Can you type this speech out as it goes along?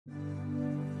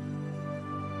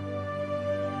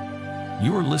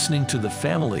You are listening to the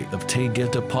family of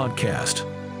Taygeta Podcast.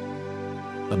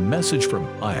 A message from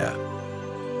Aya.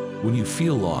 When you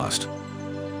feel lost.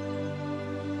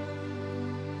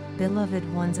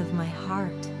 Beloved ones of my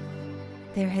heart,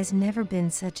 there has never been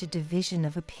such a division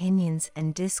of opinions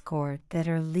and discord that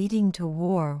are leading to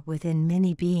war within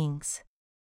many beings.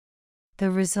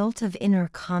 The result of inner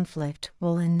conflict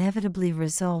will inevitably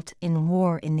result in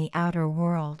war in the outer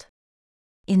world.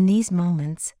 In these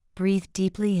moments, breathe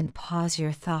deeply and pause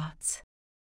your thoughts.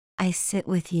 I sit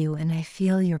with you and I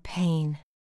feel your pain.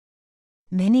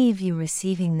 Many of you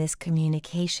receiving this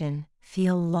communication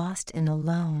feel lost and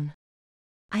alone.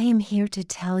 I am here to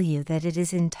tell you that it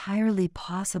is entirely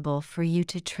possible for you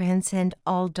to transcend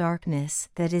all darkness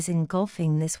that is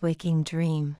engulfing this waking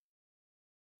dream.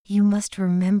 You must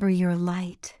remember your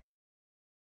light.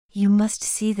 You must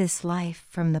see this life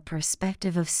from the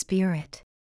perspective of spirit.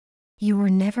 You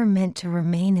were never meant to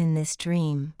remain in this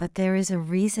dream, but there is a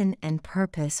reason and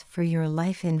purpose for your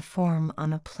life in form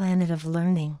on a planet of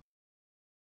learning.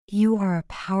 You are a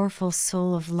powerful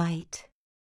soul of light.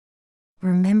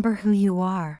 Remember who you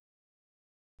are.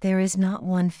 There is not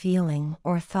one feeling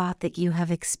or thought that you have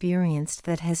experienced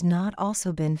that has not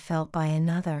also been felt by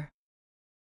another.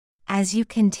 As you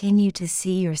continue to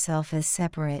see yourself as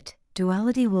separate,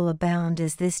 duality will abound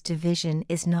as this division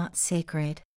is not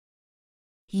sacred.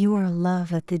 You are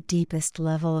love at the deepest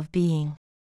level of being.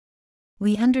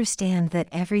 We understand that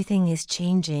everything is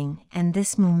changing and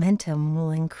this momentum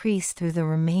will increase through the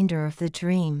remainder of the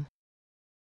dream.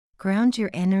 Ground your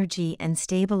energy and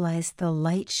stabilize the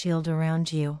light shield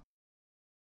around you.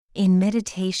 In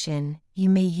meditation, you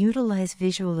may utilize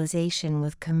visualization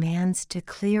with commands to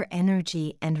clear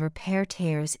energy and repair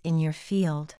tears in your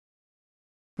field.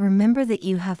 Remember that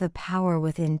you have the power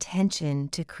with intention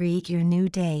to create your new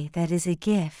day that is a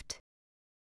gift.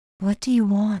 What do you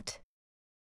want?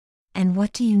 And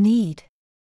what do you need?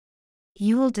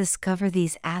 You will discover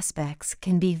these aspects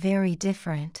can be very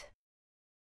different.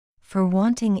 For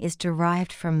wanting is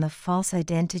derived from the false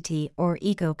identity or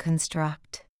ego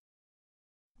construct.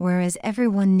 Whereas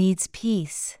everyone needs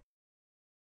peace.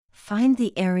 Find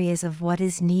the areas of what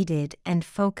is needed and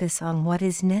focus on what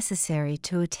is necessary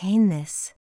to attain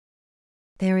this.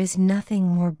 There is nothing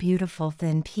more beautiful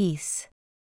than peace.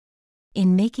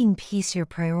 In making peace your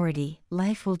priority,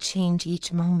 life will change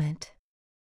each moment.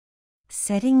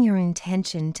 Setting your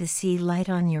intention to see light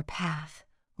on your path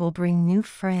will bring new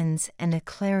friends and a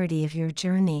clarity of your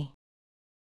journey.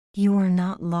 You are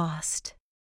not lost.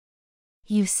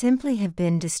 You simply have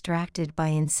been distracted by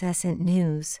incessant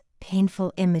news,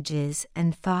 painful images,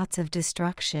 and thoughts of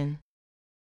destruction.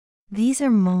 These are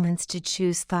moments to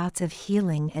choose thoughts of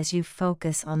healing as you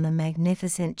focus on the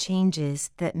magnificent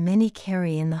changes that many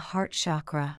carry in the heart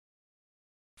chakra.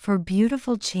 For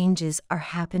beautiful changes are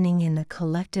happening in the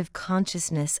collective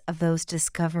consciousness of those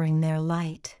discovering their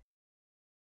light.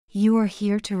 You are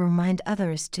here to remind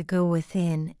others to go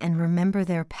within and remember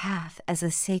their path as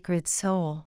a sacred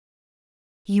soul.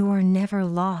 You are never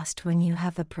lost when you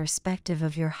have the perspective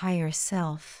of your higher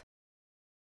self.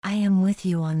 I am with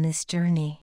you on this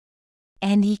journey.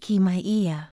 And Iki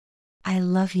Maia. I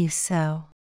love you so.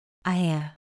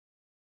 Aya.